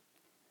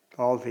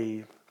all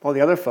the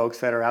other folks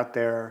that are out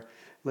there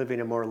living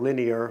a more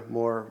linear,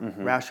 more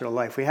rational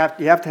life. You have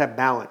to have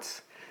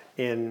balance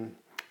in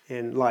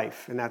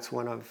life, and that's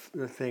one of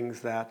the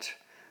things that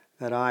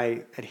that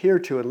I adhere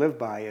to and live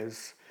by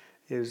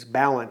is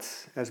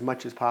balance as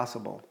much as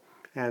possible.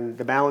 And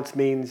the balance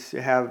means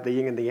you have the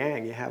yin and the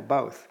yang, you have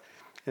both.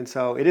 And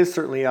so it is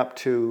certainly up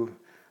to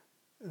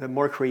the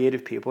more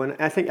creative people. And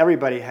I think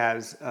everybody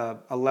has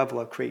a level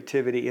of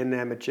creativity in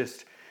them.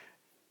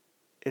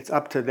 It's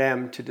up to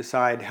them to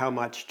decide how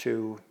much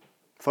to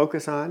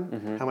focus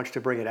on, how much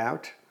to bring it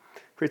out.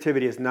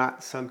 Creativity is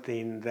not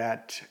something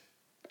that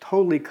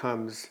totally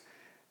comes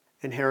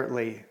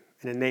inherently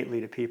and innately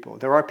to people.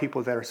 There are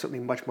people that are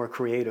certainly much more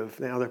creative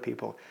than other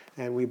people,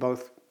 and we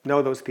both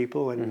know those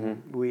people,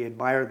 and we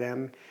admire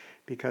them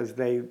because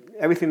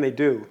everything they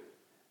do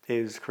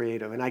is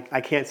creative. And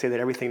I can't say that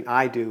everything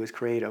I do is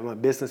creative. I'm a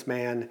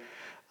businessman.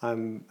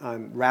 I'm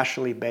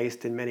rationally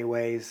based in many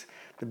ways.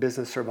 The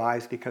business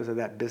survives because of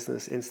that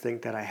business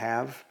instinct that I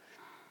have.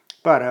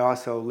 But I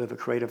also live a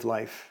creative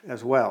life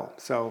as well.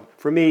 So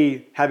for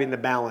me, having the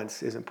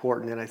balance is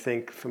important. And I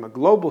think from a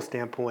global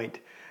standpoint,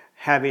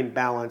 having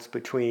balance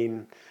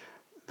between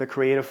the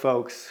creative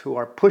folks who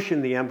are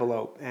pushing the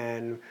envelope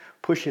and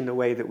pushing the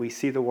way that we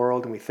see the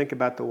world and we think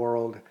about the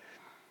world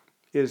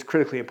is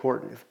critically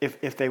important.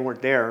 If they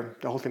weren't there,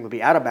 the whole thing would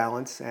be out of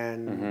balance,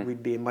 and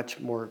we'd be in much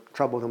more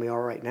trouble than we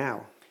are right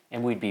now.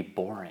 And we'd be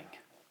boring.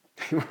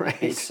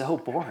 Right. It's so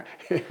boring.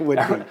 It would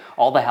be.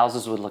 All the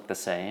houses would look the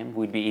same.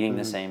 We'd be eating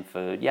the same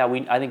food. Yeah,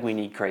 I think we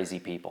need crazy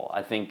people.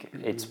 I think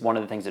it's one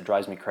of the things that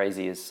drives me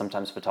crazy is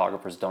sometimes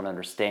photographers don't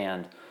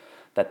understand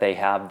that they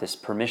have this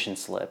permission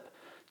slip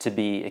to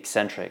be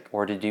eccentric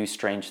or to do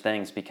strange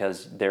things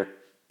because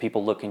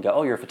people look and go,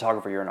 oh, you're a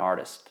photographer, you're an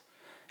artist.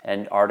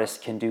 And artists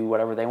can do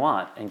whatever they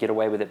want and get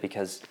away with it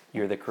because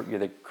you're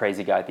the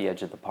crazy guy at the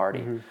edge of the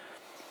party.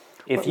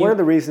 One of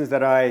the reasons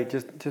that I,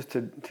 just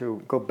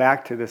to go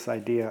back to this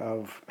idea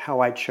of how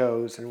I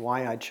chose and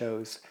why I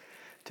chose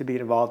to be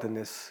involved in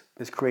this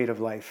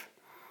creative life,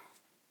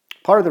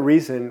 part of the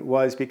reason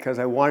was because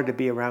I wanted to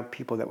be around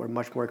people that were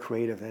much more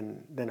creative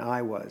than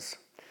I was.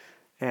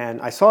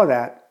 And I saw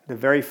that the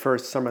very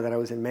first summer that I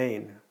was in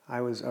Maine.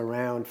 I was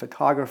around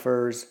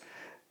photographers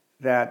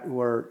that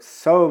were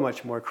so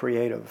much more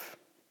creative.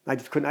 I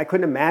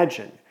couldn't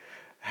imagine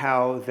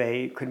how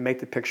they could make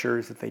the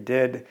pictures that they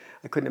did.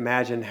 I couldn't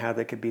imagine how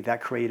they could be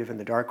that creative in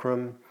the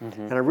darkroom.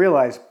 And I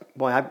realized,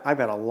 boy, I've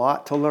got a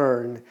lot to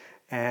learn,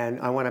 and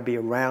I want to be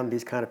around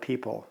these kind of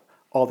people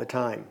all the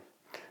time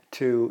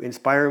to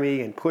inspire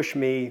me and push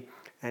me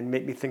and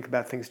make me think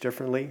about things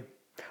differently.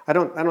 I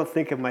don't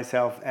think of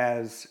myself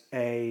as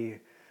a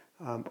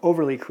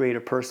overly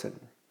creative person,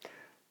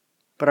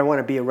 but I want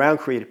to be around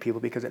creative people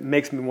because it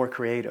makes me more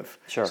creative.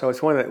 Sure. So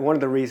it's one of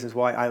the reasons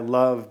why I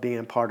love being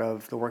a part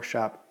of the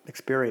workshop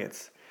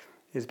experience,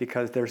 is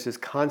because there's this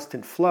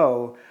constant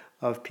flow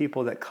of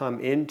people that come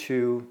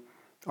into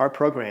our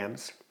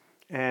programs,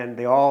 and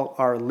they all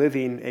are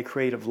living a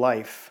creative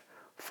life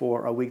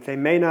for a week. They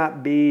may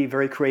not be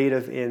very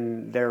creative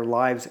in their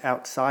lives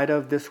outside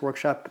of this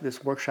workshop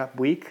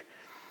week,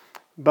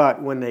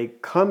 but when they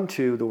come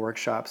to the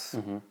workshops,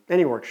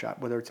 any workshop,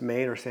 whether it's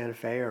Maine or Santa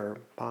Fe or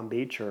Palm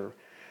Beach or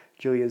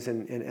Julia's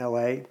in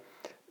LA,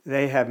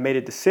 they have made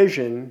a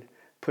decision,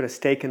 put a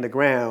stake in the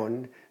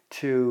ground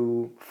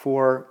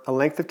for a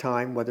length of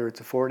time, whether it's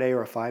a 4-day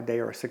or a 5-day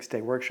or a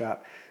 6-day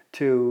workshop,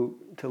 to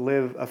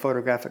live a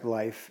photographic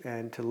life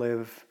and to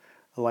live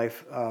a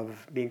life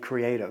of being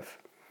creative.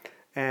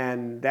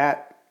 And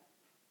that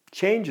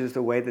changes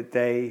the way that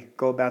they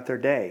go about their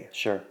day.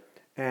 Sure.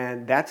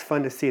 And that's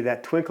fun to see,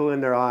 that twinkle in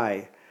their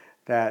eye,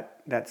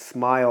 that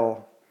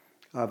smile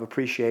of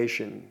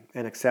appreciation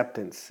and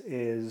acceptance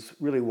is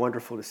really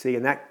wonderful to see,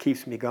 and that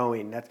keeps me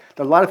going. There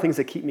are a lot of things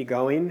that keep me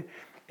going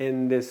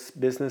in this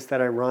business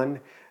that I run,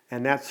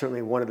 and that's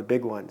certainly one of the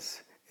big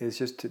ones, is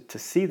just to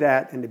see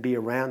that and to be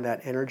around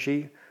that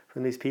energy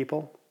from these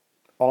people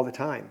all the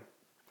time.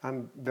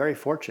 I'm very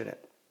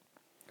fortunate.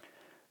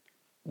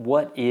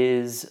 What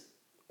is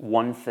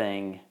one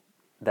thing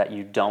that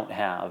you don't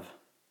have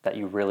that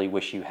you really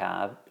wish you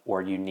have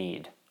or you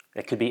need?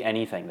 It could be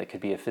anything. That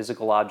could be a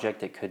physical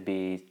object. It could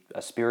be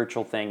a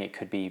spiritual thing. It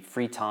could be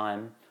free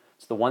time.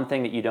 It's the one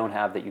thing that you don't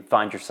have that you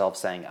find yourself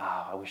saying,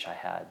 I wish I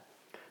had.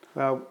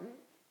 Well,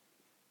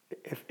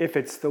 if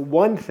it's the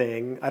one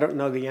thing, I don't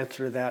know the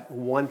answer to that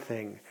one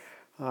thing.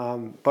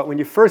 But when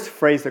you first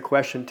phrased the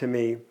question to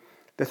me,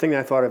 the thing that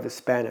I thought of is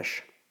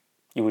Spanish.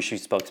 You wish you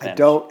spoke Spanish. I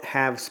don't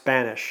have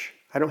Spanish.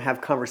 I don't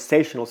have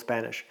conversational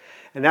Spanish.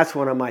 And that's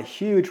one of my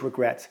huge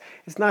regrets.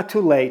 It's not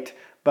too late,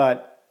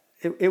 but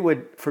it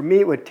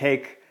would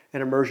take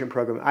an immersion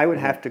program. I would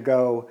have to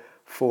go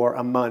for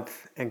a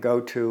month and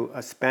go to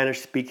a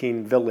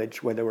Spanish-speaking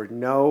village where there were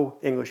no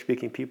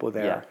English-speaking people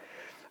there. Yeah.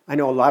 I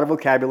know a lot of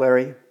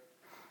vocabulary.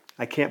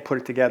 I can't put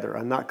it together.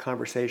 I'm not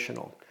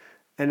conversational.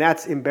 And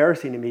that's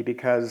embarrassing to me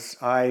because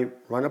I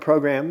run a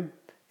program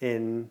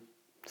in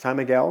San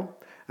Miguel.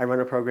 I run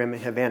a program in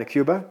Havana,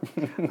 Cuba.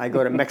 I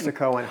go to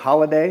Mexico on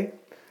holiday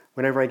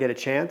whenever I get a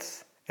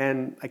chance.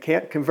 And I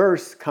can't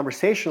converse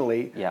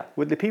conversationally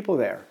with the people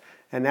there.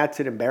 And that's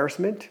an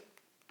embarrassment.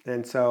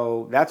 And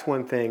so that's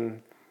one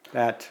thing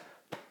that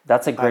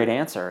That's a great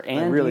answer.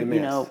 And really you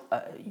miss. know,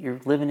 you're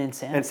living in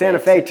Santa Fe. And Santa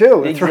Fe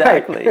too, that's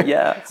exactly, right.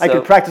 yeah. I So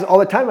could practice all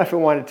the time if I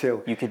wanted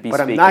to. you could be but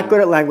speaking. I'm not good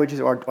at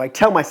languages, or I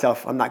tell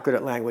myself I'm not good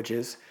at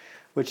languages,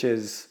 which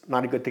is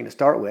not a good thing to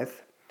start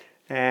with.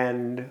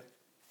 And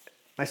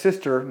my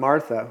sister,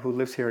 Martha, who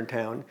lives here in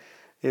town,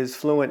 is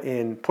fluent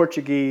in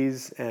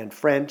Portuguese and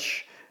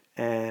French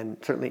and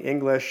certainly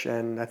English,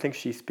 and I think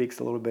she speaks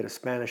a little bit of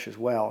Spanish as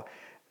well.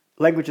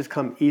 Languages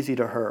come easy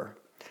to her.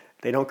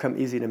 They don't come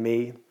easy to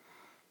me.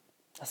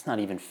 That's not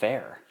even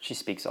fair. She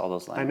speaks all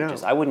those know.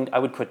 languages. I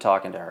would quit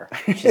talking to her.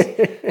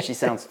 She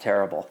sounds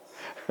terrible.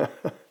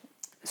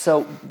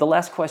 So the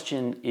last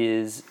question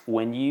is,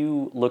 when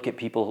you look at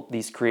people,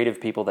 these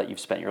creative people that you've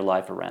spent your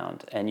life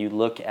around, and you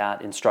look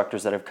at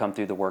instructors that have come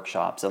through the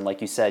workshops, and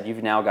like you said,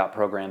 you've now got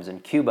programs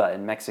in Cuba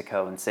and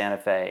Mexico and Santa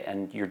Fe,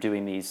 and you're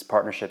doing these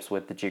partnerships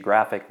with the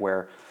Geographic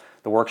where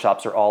the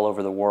workshops are all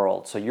over the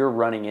world. So you're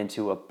running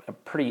into a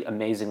pretty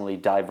amazingly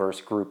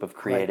diverse group of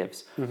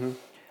creatives. Right. Mm-hmm.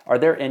 Are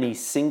there any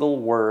single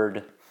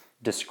word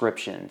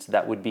descriptions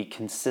that would be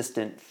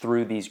consistent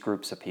through these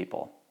groups of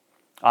people?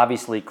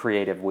 Obviously,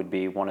 creative would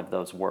be one of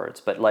those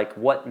words, but like,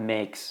 what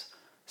makes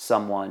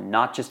someone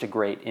not just a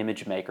great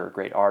image maker, a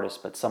great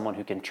artist, but someone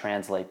who can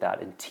translate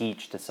that and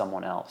teach to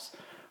someone else?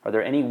 Are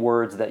there any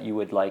words that you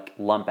would like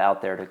lump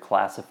out there to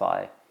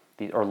classify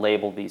or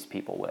label these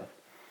people with?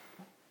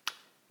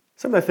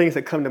 Some of the things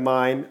that come to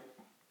mind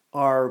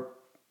are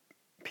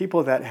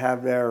people that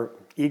have their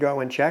ego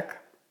in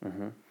check.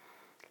 Mm-hmm.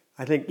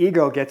 I think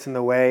ego gets in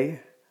the way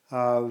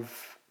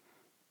of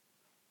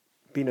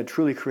being a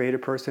truly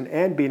creative person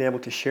and being able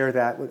to share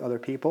that with other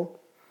people.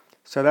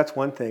 So that's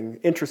one thing.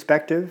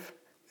 Introspective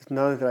is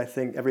another that I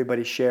think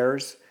everybody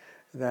shares,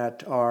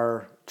 that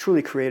are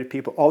truly creative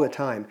people all the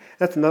time.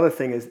 That's another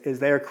thing, is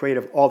they are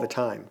creative all the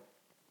time.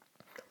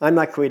 I'm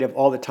not creative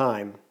all the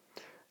time.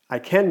 I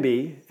can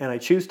be, and I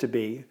choose to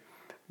be,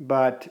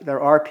 but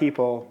there are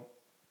people.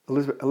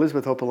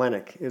 Elizabeth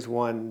Opalenik is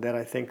one that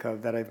I think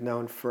of, that I've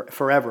known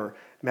forever.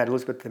 Met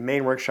Elizabeth at the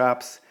Maine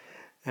workshops,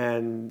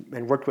 and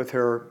worked with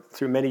her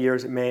through many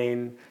years at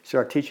Maine. She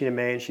started teaching in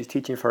Maine. She's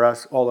teaching for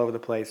us all over the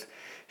place.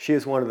 She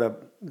is one of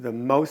the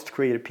most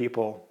creative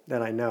people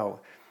that I know.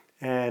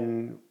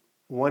 And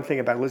one thing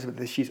about Elizabeth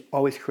is she's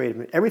always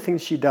creative. Everything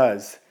she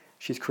does,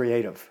 she's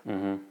creative.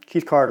 Mm-hmm.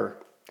 Keith Carter,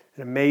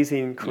 an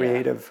amazing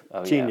creative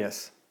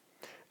genius. Yeah.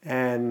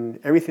 And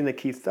everything that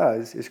Keith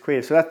does is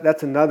creative. So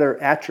that's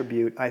another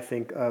attribute, I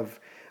think,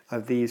 of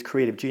these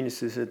creative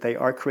geniuses, that they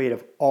are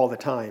creative all the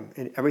time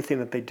in everything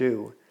that they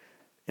do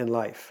in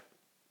life.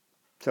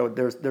 So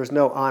there's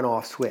no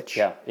on-off switch.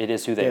 Yeah, it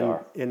is who they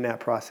are. In that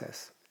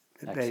process.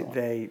 Excellent.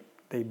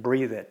 They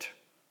breathe it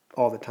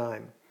all the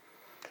time.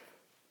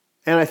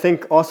 And I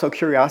think also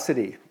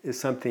curiosity is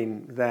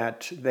something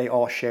that they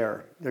all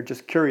share. They're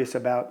just curious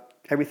about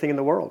everything in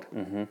the world.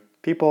 Mm-hmm.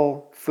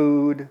 People,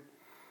 food,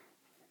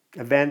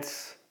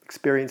 events,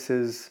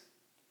 experiences.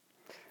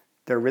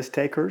 They're risk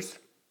takers.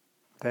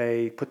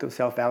 They put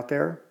themselves out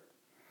there.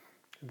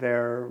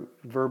 They're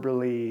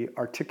verbally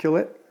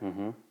articulate.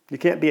 Mm-hmm. You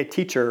can't be a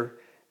teacher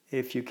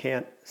if you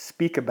can't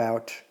speak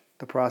about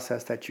the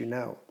process that you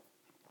know.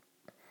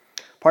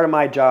 Part of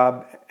my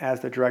job as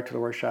the director of the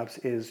workshops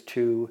is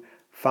to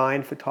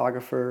find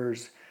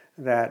photographers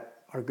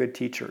that are good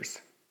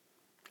teachers.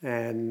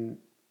 And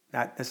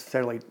that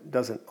necessarily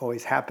doesn't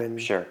always happen.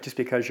 Sure. Just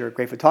because you're a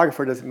great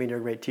photographer doesn't mean you're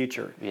a great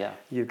teacher. Yeah.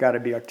 You've got to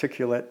be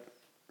articulate.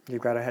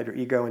 You've got to have your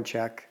ego in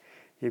check.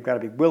 You've got to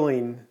be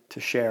willing to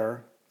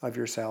share of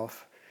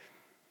yourself.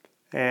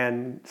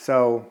 And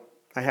so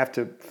I have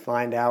to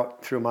find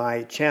out through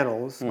my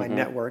channels, mm-hmm. my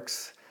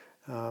networks,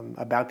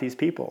 about these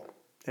people.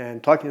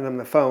 And talking to them on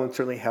the phone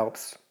certainly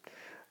helps,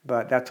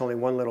 but that's only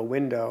one little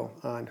window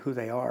on who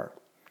they are.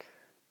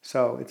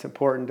 So it's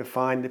important to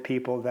find the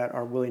people that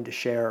are willing to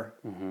share.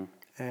 Mm-hmm.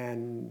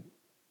 And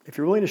if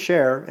you're willing to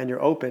share and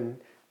you're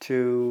open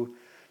to,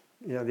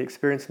 the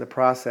experience and the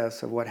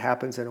process of what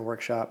happens in a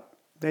workshop,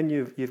 then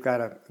you've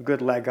got a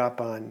good leg up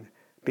on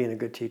being a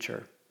good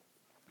teacher.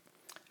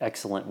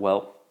 Excellent.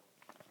 Well,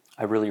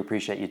 I really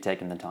appreciate you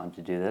taking the time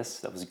to do this.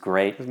 That was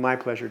great. It was my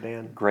pleasure,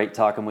 Dan. Great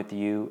talking with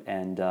you,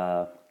 and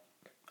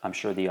I'm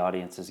sure the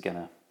audience is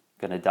gonna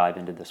dive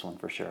into this one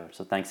for sure.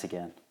 So thanks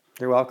again.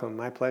 You're welcome.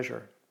 My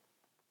pleasure.